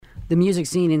The music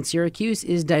scene in Syracuse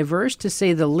is diverse, to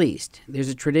say the least. There's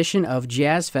a tradition of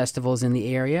jazz festivals in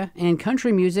the area, and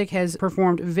country music has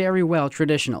performed very well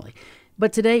traditionally.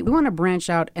 But today, we want to branch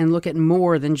out and look at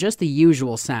more than just the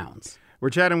usual sounds.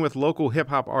 We're chatting with local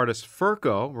hip-hop artist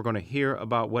Furco. We're going to hear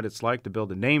about what it's like to build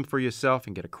a name for yourself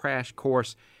and get a crash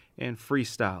course in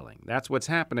freestyling. That's what's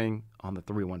happening on the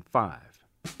 315.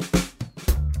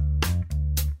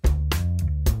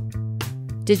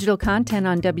 Digital content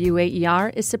on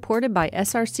WAER is supported by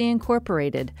SRC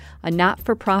Incorporated, a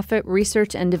not-for-profit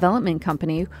research and development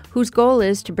company whose goal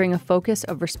is to bring a focus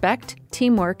of respect,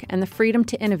 teamwork, and the freedom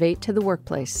to innovate to the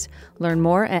workplace. Learn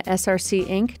more at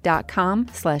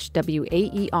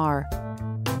srcinc.com/WAER.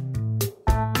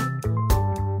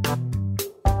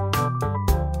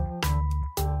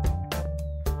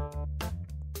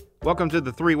 Welcome to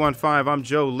the 315. I'm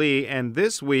Joe Lee, and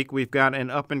this week we've got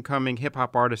an up-and-coming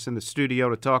hip-hop artist in the studio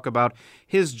to talk about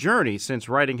his journey since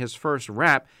writing his first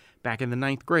rap back in the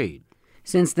 9th grade.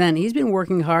 Since then, he's been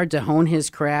working hard to hone his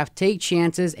craft, take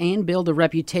chances, and build a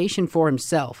reputation for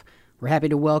himself. We're happy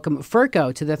to welcome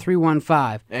Furco to the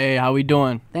 315. Hey, how we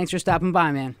doing? Thanks for stopping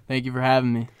by, man. Thank you for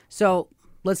having me. So,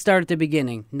 let's start at the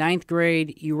beginning. 9th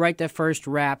grade, you write the first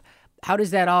rap. How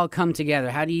does that all come together?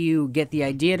 How do you get the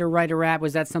idea to write a rap?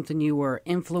 Was that something you were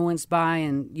influenced by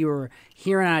and you were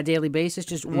hearing on a daily basis?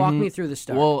 Just walk me through the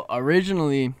start. Well,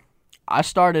 originally, I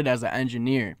started as an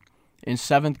engineer. In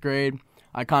 7th grade,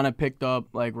 I kind of picked up,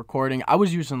 recording. I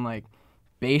was using,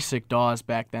 basic DAWs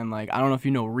back then. I don't know if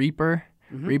you know Reaper.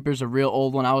 Reaper's a real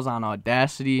old one. I was on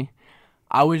Audacity.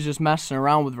 I was just messing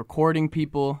around with recording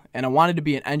people, and I wanted to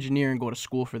be an engineer and go to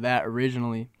school for that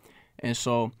originally. And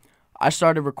so I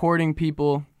started recording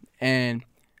people, and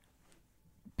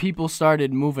people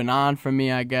started moving on from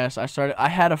me, I guess. I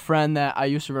had a friend that I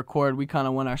used to record. We kind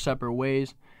of went our separate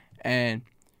ways, and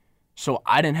so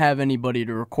I didn't have anybody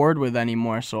to record with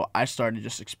anymore, so I started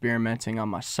just experimenting on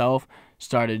myself,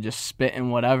 started just spitting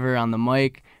whatever on the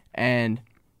mic, and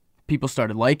people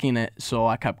started liking it, so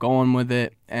I kept going with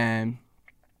it, and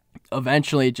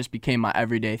eventually it just became my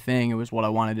everyday thing. It was what I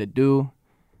wanted to do.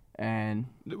 And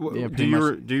yeah,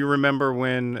 do you remember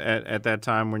when at that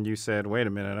time when you said, "Wait a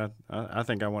minute, I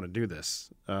think I want to do this"?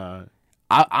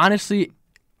 Honestly,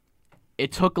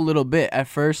 it took a little bit. At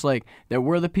first, there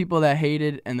were the people that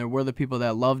hated and there were the people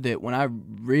that loved it. When I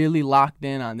really locked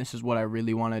in on this is what I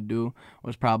really want to do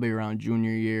was probably around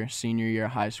junior year, senior year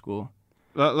of high school.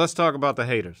 Let's talk about the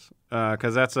haters,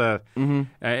 because that's I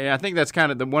think that's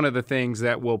kind of one of the things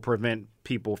that will prevent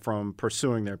people from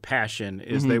pursuing their passion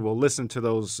is they will listen to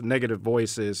those negative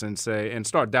voices and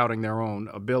start doubting their own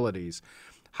abilities.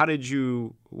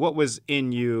 What was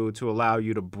in you to allow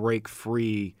you to break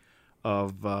free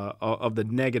of the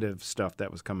negative stuff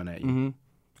that was coming at you?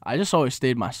 I just always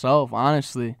stayed myself,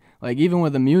 honestly. Even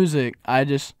with the music, I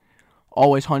just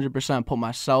always 100% put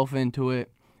myself into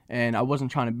it. And I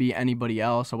wasn't trying to be anybody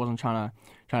else. I wasn't trying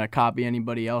to copy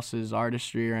anybody else's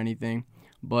artistry or anything.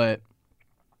 But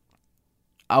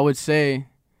I would say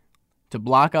to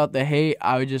block out the hate,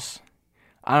 I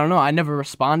don't know. I never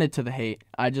responded to the hate.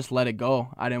 I just let it go.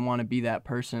 I didn't want to be that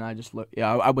person. I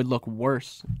would look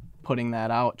worse putting that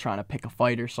out, trying to pick a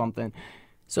fight or something.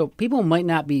 So people might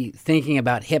not be thinking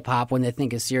about hip-hop when they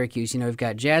think of Syracuse. We've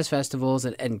got jazz festivals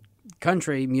and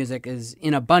country music is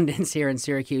in abundance here in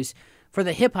Syracuse. For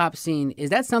the hip-hop scene, is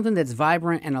that something that's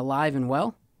vibrant and alive and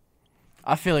well?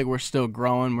 I feel like we're still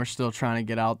growing. We're still trying to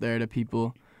get out there to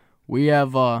people.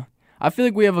 I feel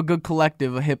like we have a good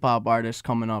collective of hip-hop artists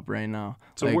coming up right now.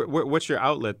 So what's your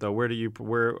outlet, though? Where are you?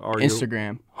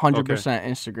 Instagram. 100% okay.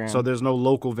 Instagram. So there's no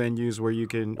local venues where you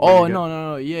can...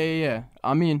 No. Yeah.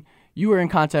 I mean, you were in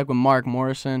contact with Mark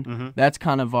Morrison. That's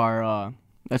kind of our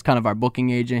booking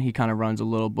agent. He kind of runs a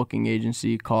little booking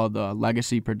agency called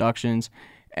Legacy Productions.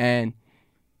 And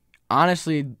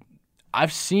honestly,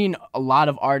 I've seen a lot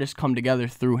of artists come together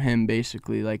through him,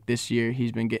 basically. This year,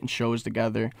 he's been getting shows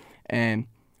together, and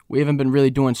we haven't been really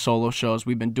doing solo shows.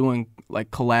 We've been doing,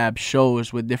 collab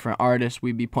shows with different artists.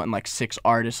 We'd be putting, 6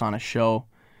 artists on a show.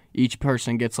 Each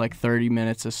person gets, 30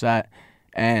 minutes a set.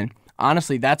 And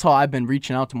honestly, that's how I've been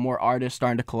reaching out to more artists,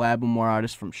 starting to collab with more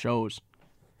artists from shows.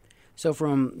 So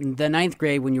from the 9th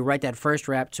grade, when you write that first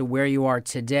rap, to where you are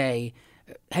today,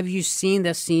 have you seen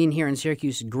the scene here in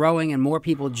Syracuse growing and more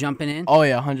people jumping in? Oh,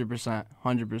 yeah,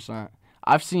 100%.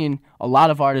 I've seen a lot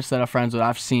of artists that I'm friends with.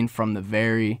 I've seen from the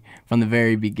very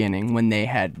beginning when they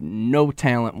had no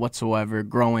talent whatsoever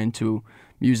grow into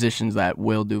musicians that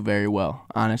will do very well,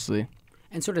 honestly.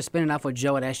 And sort of spinning off what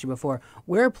Joe had asked you before,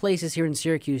 where are places here in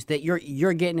Syracuse that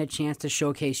you're getting a chance to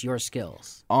showcase your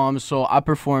skills? So I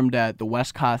performed at the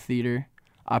Westcott Theater.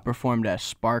 I performed at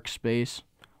Spark Space.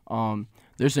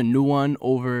 There's a new one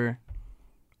over,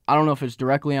 I don't know if it's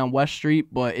directly on West Street,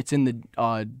 but it's in the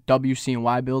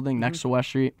WC&Y building next to West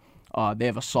Street. They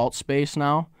have a Salt Space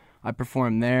now. I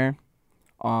perform there.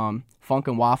 Funk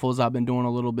and Waffles, I've been doing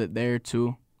a little bit there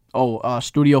too.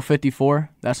 Studio 54,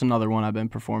 that's another one I've been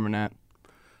performing at.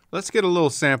 Let's get a little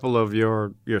sample of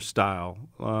your style.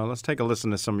 Let's take a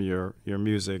listen to some of your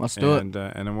music. Let's do it. And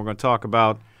then we're going to talk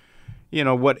about,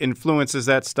 what influences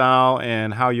that style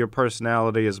and how your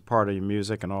personality is a part of your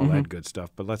music and all that good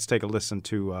stuff. But let's take a listen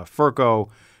to Furco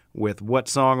with what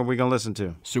song are we going to listen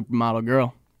to? Supermodel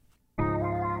Girl.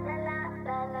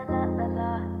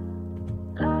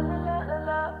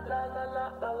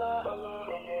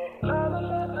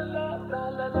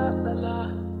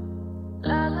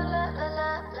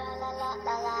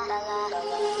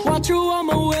 Watch her on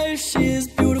my waist, she is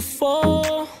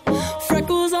beautiful.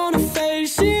 Freckles on her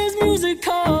face, she is musical.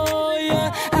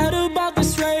 Yeah, at about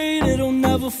this rate, it'll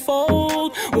never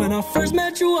fold. When I first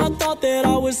met you, I thought that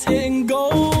I was hitting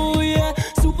gold. Yeah,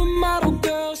 supermodel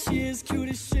girl, she is cute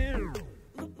as shit.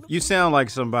 You sound like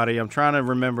somebody. I'm trying to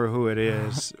remember who it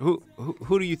is. Who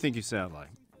do you think you sound like?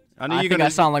 I think I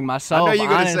sound like myself. I know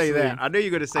you're going to honestly. say that. I know you're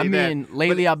going to say that. I mean,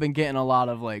 lately I've been getting a lot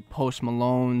of like Post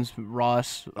Malone's,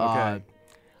 Russ. Okay.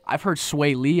 I've heard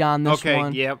Sway Lee on this one.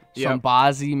 Okay, yep. Some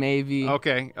Bozzy maybe.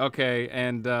 Okay.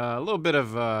 And a little bit of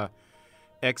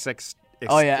XX.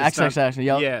 XXX.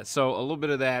 Yep. Yeah, so a little bit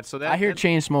of that. So that I hear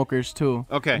Chainsmokers too.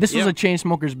 Okay. This was a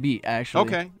Chainsmokers beat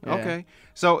actually. Okay.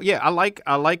 So yeah, I like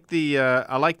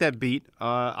that beat.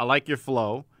 I like your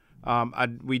flow.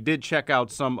 We did check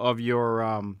out some of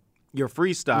your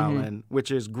freestyling,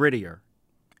 which is grittier.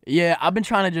 Yeah, I've been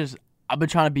trying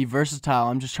to be versatile.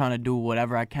 I'm just trying to do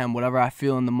whatever I can, whatever I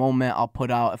feel in the moment. I'll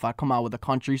put out. If I come out with a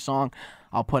country song,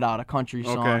 I'll put out a country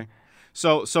song. Okay.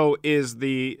 So is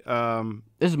the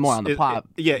this is more on the pop.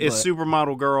 Is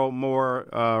Supermodel Girl more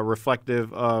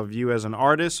reflective of you as an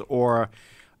artist, or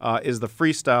is the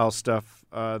freestyle stuff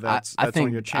that's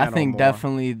on your channel? I think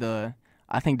definitely the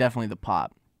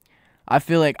pop. I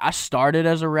feel like I started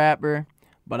as a rapper,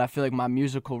 but I feel like my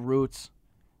musical roots.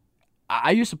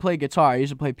 I used to play guitar. I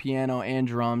used to play piano and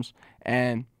drums,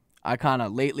 and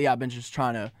lately I've been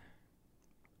trying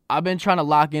to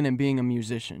lock in and being a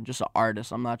musician, just an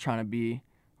artist. I'm not trying to be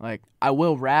like, I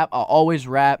will rap. I'll always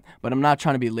rap, but I'm not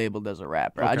trying to be labeled as a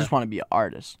rapper. Okay. I just want to be an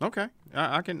artist. Okay,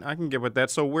 I can get with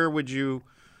that. So where would you,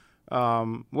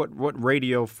 what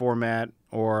radio format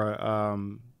or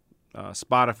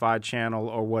Spotify channel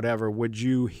or whatever would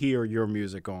you hear your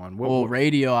music on?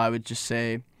 Radio, I would just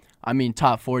say,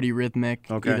 top 40 rhythmic,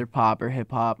 Okay. either pop or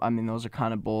hip hop. Those are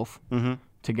kind of both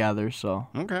together. So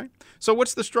okay. So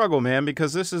what's the struggle, man?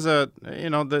 Because this is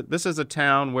this is a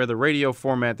town where the radio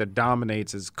format that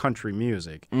dominates is country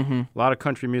music. A lot of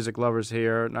country music lovers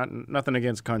here. Nothing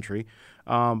against country,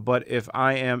 but if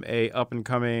I am a up and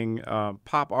coming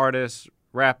pop artist,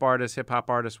 rap artist, hip hop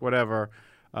artist, whatever.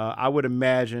 I would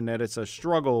imagine that it's a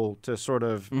struggle to sort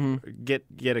of get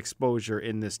exposure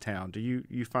in this town. Do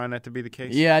you find that to be the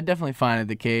case? Yeah, I definitely find it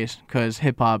the case because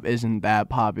hip-hop isn't that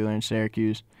popular in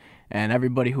Syracuse. And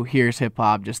everybody who hears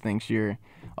hip-hop just thinks you're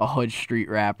a hood street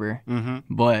rapper.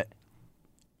 But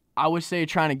I would say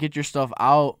trying to get your stuff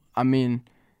out,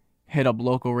 hit up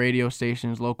local radio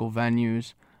stations, local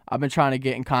venues. I've been trying to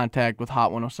get in contact with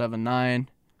Hot 107.9.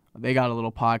 They got a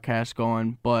little podcast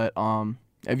going, but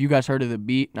have you guys heard of The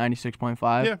Beat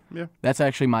 96.5? Yeah. That's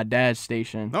actually my dad's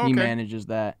station. Oh, okay. He manages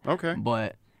that. Okay.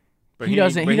 But he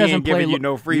doesn't play you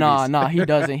no freebies. No, he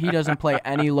doesn't. He doesn't play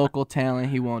any local talent.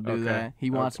 He won't do that.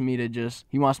 He wants me to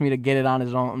get it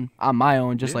on my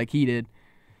own, just like he did.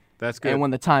 That's good. And when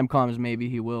the time comes, maybe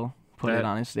he will put it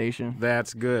on his station.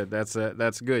 That's good. That's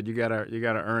good. You gotta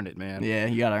earn it, man. Yeah,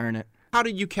 you gotta earn it. How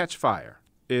do you catch fire?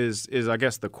 Is I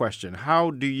guess the question. How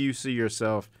do you see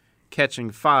yourself catching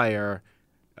fire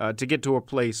to get to a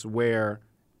place where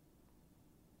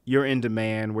you're in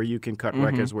demand, where you can cut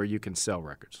records, where you can sell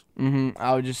records?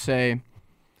 I would just say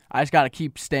I just got to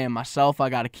keep staying myself. I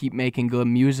got to keep making good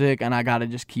music, and I got to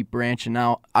just keep branching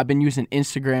out. I've been using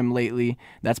Instagram lately.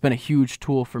 That's been a huge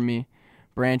tool for me,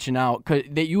 branching out. Cause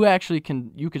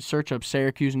you could search up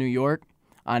Syracuse, New York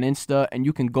on Insta, and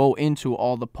you can go into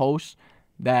all the posts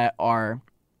that are,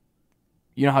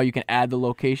 you know how you can add the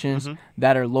locations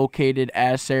that are located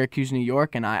as Syracuse, New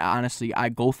York, and I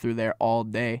go through there all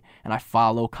day, and I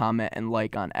follow, comment, and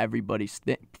like on everybody's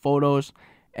photos,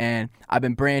 and I've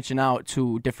been branching out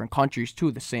to different countries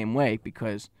too the same way,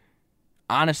 because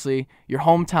honestly, your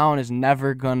hometown is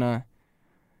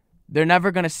they're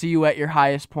never gonna see you at your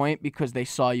highest point because they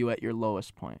saw you at your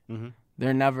lowest point.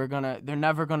 They're never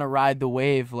gonna ride the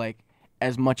wave like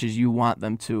as much as you want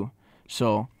them to.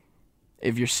 So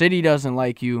if your city doesn't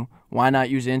like you, why not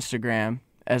use Instagram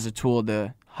as a tool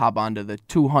to hop onto the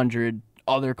 200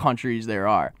 other countries there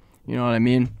are? You know what I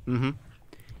mean? Mm-hmm.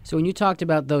 So when you talked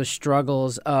about those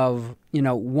struggles of,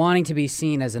 wanting to be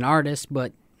seen as an artist,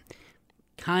 but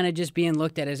kind of just being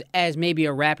looked at as maybe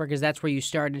a rapper because that's where you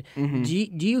started,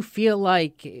 do you feel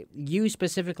like you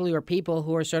specifically or people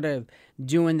who are sort of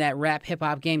doing that rap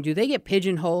hip-hop game, do they get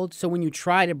pigeonholed? So when you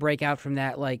try to break out from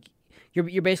that, like,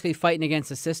 you're basically fighting against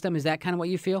the system? Is that kind of what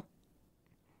you feel?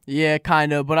 Yeah,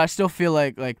 kind of, but I still feel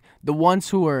like the ones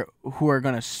who are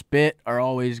going to spit are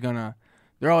always going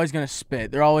to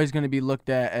spit. They're always going to be looked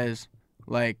at as,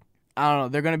 like, I don't know,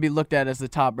 they're going to be looked at as the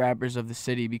top rappers of the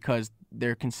city because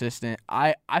they're consistent.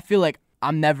 I feel like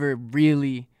I'm never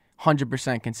really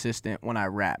 100% consistent when I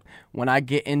rap. When I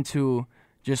get into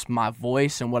just my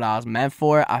voice and what I was meant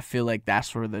for, I feel like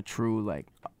that's where the true, like,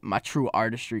 my true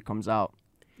artistry comes out.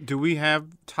 Do we have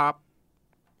top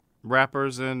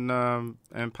rappers and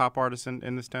pop artists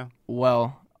in this town?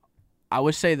 Well, I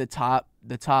would say the top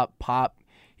pop,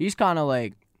 he's kind of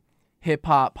like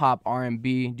hip-hop, pop,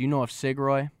 R&B. Do you know of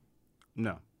Sigroy?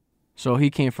 No. So he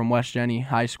came from West Jenny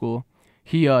High School.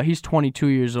 He's 22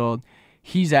 years old.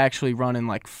 He's actually running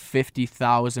like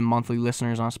 50,000 monthly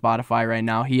listeners on Spotify right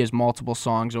now. He has multiple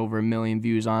songs over 1 million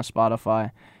views on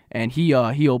Spotify. And he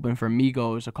opened for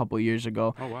Migos a couple years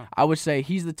ago. Oh, wow. I would say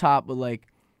he's the top of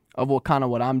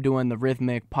what I'm doing, the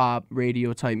rhythmic pop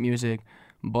radio type music.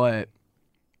 But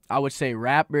I would say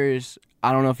rappers,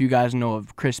 I don't know if you guys know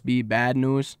of Chris B, Bad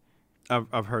News.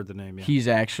 I've heard the name, yeah. He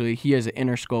has an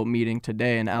Interscope meeting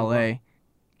today in LA.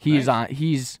 He's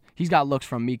got looks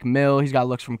from Meek Mill, he's got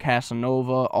looks from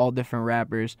Casanova, all different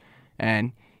rappers,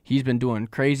 and he's been doing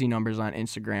crazy numbers on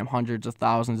Instagram, hundreds of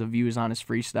thousands of views on his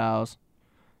freestyles.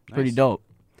 Pretty dope.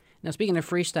 Now, speaking of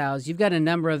freestyles, you've got a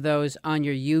number of those on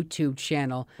your YouTube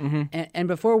channel. And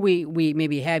before we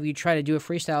maybe have you try to do a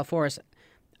freestyle for us,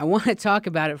 I want to talk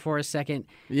about it for a second.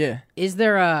 Yeah. Is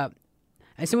there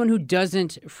as someone who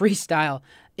doesn't freestyle,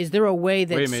 is there a way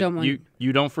that Wait a minute, someone...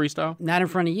 You don't freestyle? Not in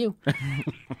front of you.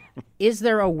 Is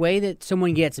there a way that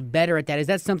someone gets better at that? Is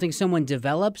that something someone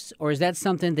develops, or is that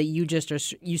something that you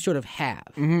sort of have?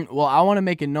 Well, I want to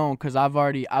make it known because I've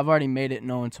already made it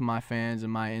known to my fans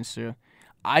and my Insta.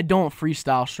 I don't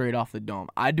freestyle straight off the dome.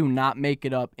 I do not make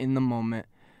it up in the moment.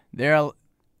 There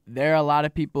are a lot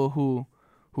of people who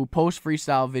post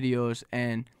freestyle videos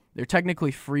and they're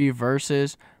technically free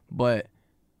verses, but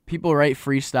people write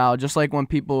freestyle just like when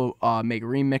people make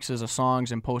remixes of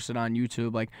songs and post it on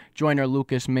YouTube. Like Joyner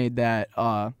Lucas made that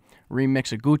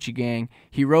remix of Gucci Gang.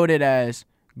 He wrote it as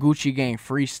Gucci Gang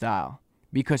Freestyle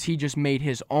because he just made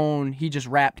his own. He just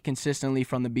rapped consistently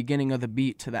from the beginning of the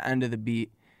beat to the end of the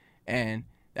beat, and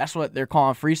that's what they're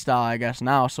calling freestyle, I guess,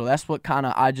 now. So that's what kind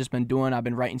of I just been doing. I've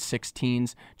been writing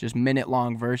 16s, just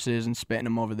minute-long verses and spitting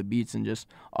them over the beats and just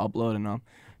uploading them,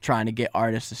 trying to get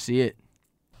artists to see it.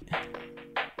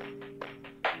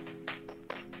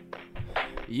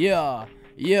 Yeah,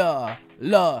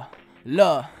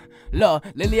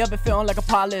 lately I've been feeling like a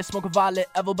pilot, smoking violet,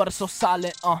 ever but it's so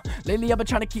silent, lately I've been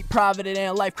trying to keep private, it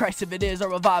ain't life crisis if it is, or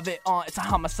revive it, it's a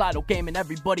homicidal game and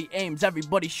everybody aims,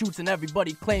 everybody shoots and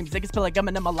everybody claims, they can spell like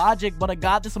Eminem my logic, but I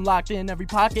got this, I'm locked in every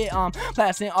pocket,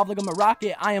 blasting off like I'm a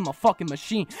rocket, I am a fucking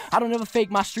machine, I don't ever fake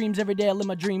my streams, every day I live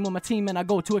my dream with my team, and I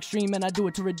go to extreme, and I do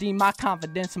it to redeem my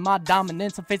confidence and my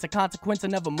dominance, I face a consequence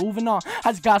and never moving on,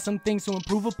 I just got some things to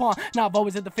improve upon, now I've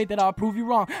always had the faith that I'll prove you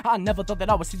wrong, I never thought that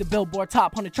I would see the Billboard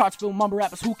top 100 charts, mumble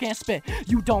rappers who can't spit.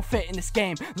 You don't fit in this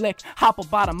game. Lick, hop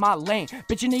up out of my lane.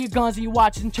 Bitch, you need your guns and your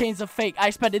watches and chains are fake. I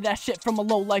expected that shit from a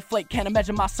low life flake. Can't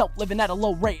imagine myself living at a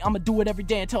low rate. I'ma do it every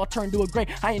day until I turn to a great.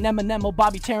 I ain't Eminem or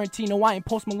Bobby Tarantino. I ain't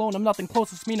Post Malone. I'm nothing close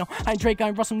to Smino. I ain't Drake. I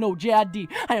ain't Russell. No JID.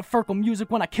 I ain't Furco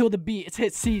music when I kill the beat. It's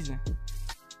hit season.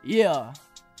 Yeah.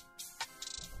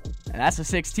 And that's a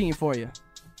 16 for you.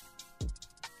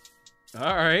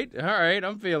 All right.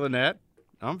 I'm feeling that.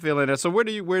 So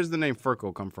where's the name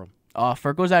Furco come from?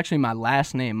 Furco's actually my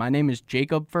last name. My name is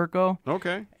Jacob Furco.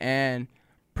 Okay. And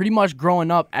pretty much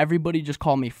growing up, everybody just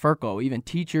called me Furco. Even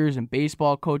teachers and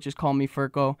baseball coaches called me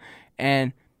Furco.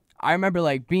 And I remember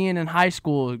like being in high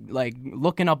school, like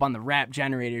looking up on the rap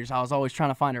generators. I was always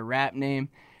trying to find a rap name.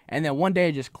 And then one day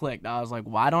it just clicked. I was like,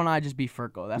 why don't I just be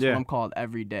Furco? That's what I'm called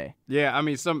every day. Yeah, I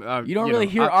mean, you don't really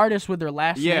hear artists with their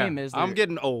last name. I'm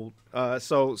getting old.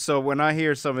 So when I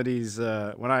hear some of these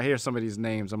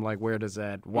names, I'm like, where does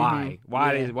that? Why?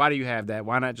 Mm-hmm. Why do you have that?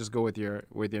 Why not just go with your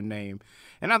name?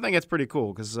 And I think it's pretty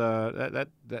cool because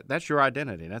that's your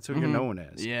identity. That's who you're known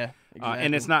as. Yeah, exactly.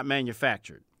 And it's not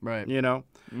manufactured. Right. You know.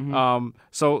 Mm-hmm.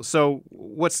 So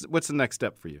what's the next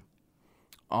step for you?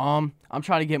 I'm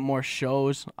trying to get more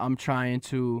shows. I'm trying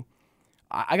to.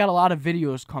 I got a lot of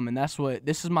videos coming.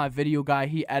 This is my video guy.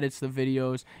 He edits the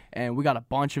videos, and we got a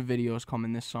bunch of videos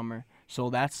coming this summer. So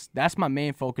that's my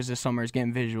main focus this summer is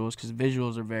getting visuals, because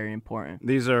visuals are very important.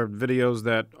 These are videos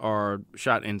that are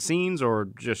shot in scenes, or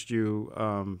just you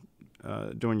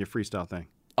doing your freestyle thing?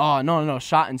 Oh, no,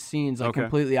 shot in scenes, Okay.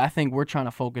 completely. I think we're trying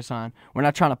to focus on, we're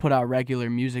not trying to put out regular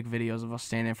music videos of us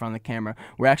standing in front of the camera.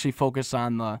 We're actually focused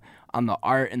on the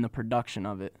art and the production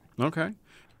of it. Okay.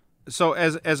 So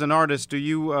as an artist, do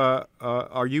you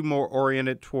are you more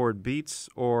oriented toward beats,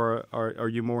 or are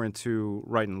you more into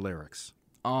writing lyrics?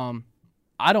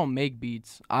 I don't make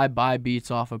beats. I buy beats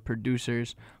off of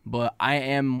producers, but I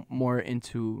am more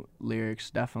into lyrics,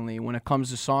 definitely. When it comes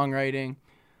to songwriting,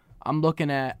 I'm looking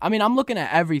at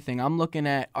everything. I'm looking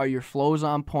at, are your flows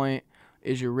on point?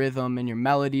 Is your rhythm and your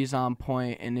melodies on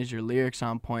point? And is your lyrics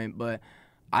on point? But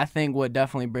I think what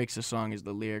definitely breaks a song is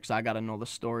the lyrics. I got to know the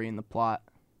story and the plot.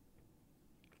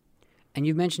 And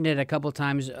you've mentioned it a couple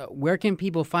times. Where can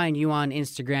people find you on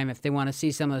Instagram if they want to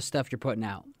see some of the stuff you're putting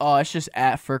out? Oh, it's just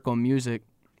at Furco Music.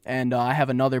 And I have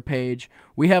another page.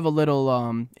 We have a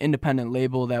little independent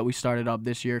label that we started up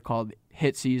this year called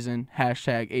Hit Season,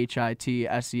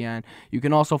 #HITSEN. You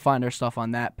can also find our stuff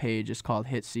on that page. It's called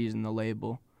Hit Season, the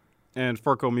label. And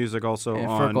Furco Music also And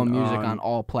on Furco Music on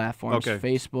all platforms. Okay.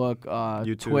 Facebook,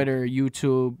 YouTube. Twitter,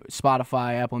 YouTube,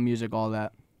 Spotify, Apple Music, all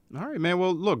that. All right, man.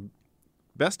 Well, look,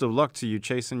 best of luck to you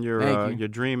chasing Thank you. your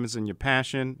dreams and your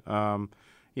passion.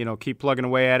 Keep plugging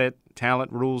away at it.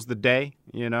 Talent rules the day.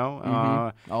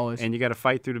 Always. And you got to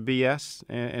fight through the BS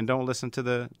and don't listen to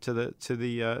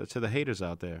the haters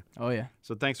out there. Oh, yeah.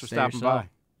 So thanks for Stay stopping yourself.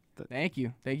 by. Thank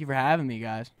you. Thank you for having me,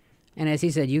 guys. And as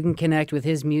he said, you can connect with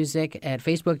his music at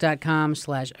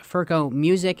facebook.com/Furco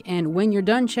Music. And when you're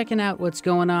done checking out what's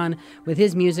going on with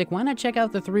his music, why not check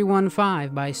out the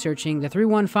 315 by searching the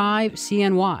 315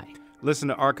 CNY. Listen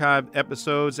to archived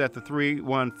episodes at the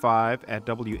 315 at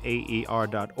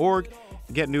waer.org.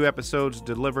 Get new episodes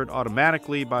delivered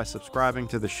automatically by subscribing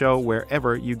to the show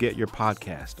wherever you get your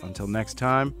podcast. Until next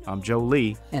time, I'm Joe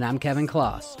Lee. And I'm Kevin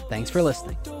Kloss. Thanks for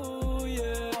listening.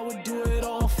 I would do it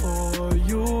all for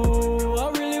you.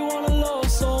 I really want to love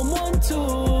someone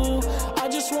too. I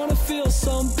just want to feel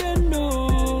something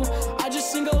new. I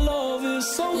just think our love is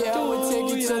so Yeah, I would take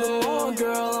you to the mall,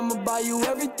 girl. I'ma buy you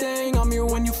everything. I'm here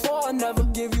when you fall. I never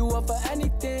give you up for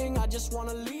anything. I just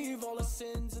wanna leave.